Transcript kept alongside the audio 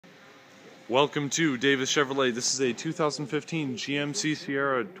Welcome to Davis Chevrolet. This is a 2015 GMC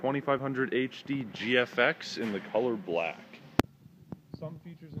Sierra 2500 HD GFX in the color black. Some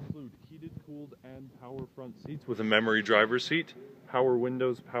features include heated, cooled, and power front seats with a memory driver's seat, power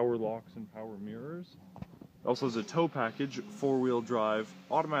windows, power locks, and power mirrors. It also has a tow package, four-wheel drive,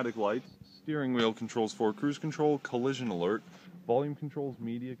 automatic lights, steering wheel controls for cruise control, collision alert, volume controls,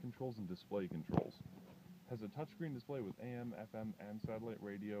 media controls, and display controls. Has a touchscreen display with AM, FM, and satellite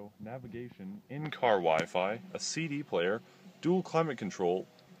radio, navigation, in-car Wi-Fi, a CD player, dual climate control,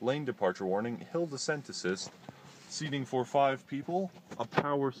 lane departure warning, hill descent assist, seating for 5 people, a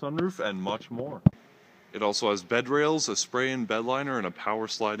power sunroof, and much more. It also has bed rails, a spray-in bed liner, and a power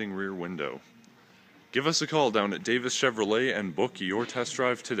sliding rear window. Give us a call down at Davis Chevrolet and book your test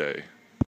drive today.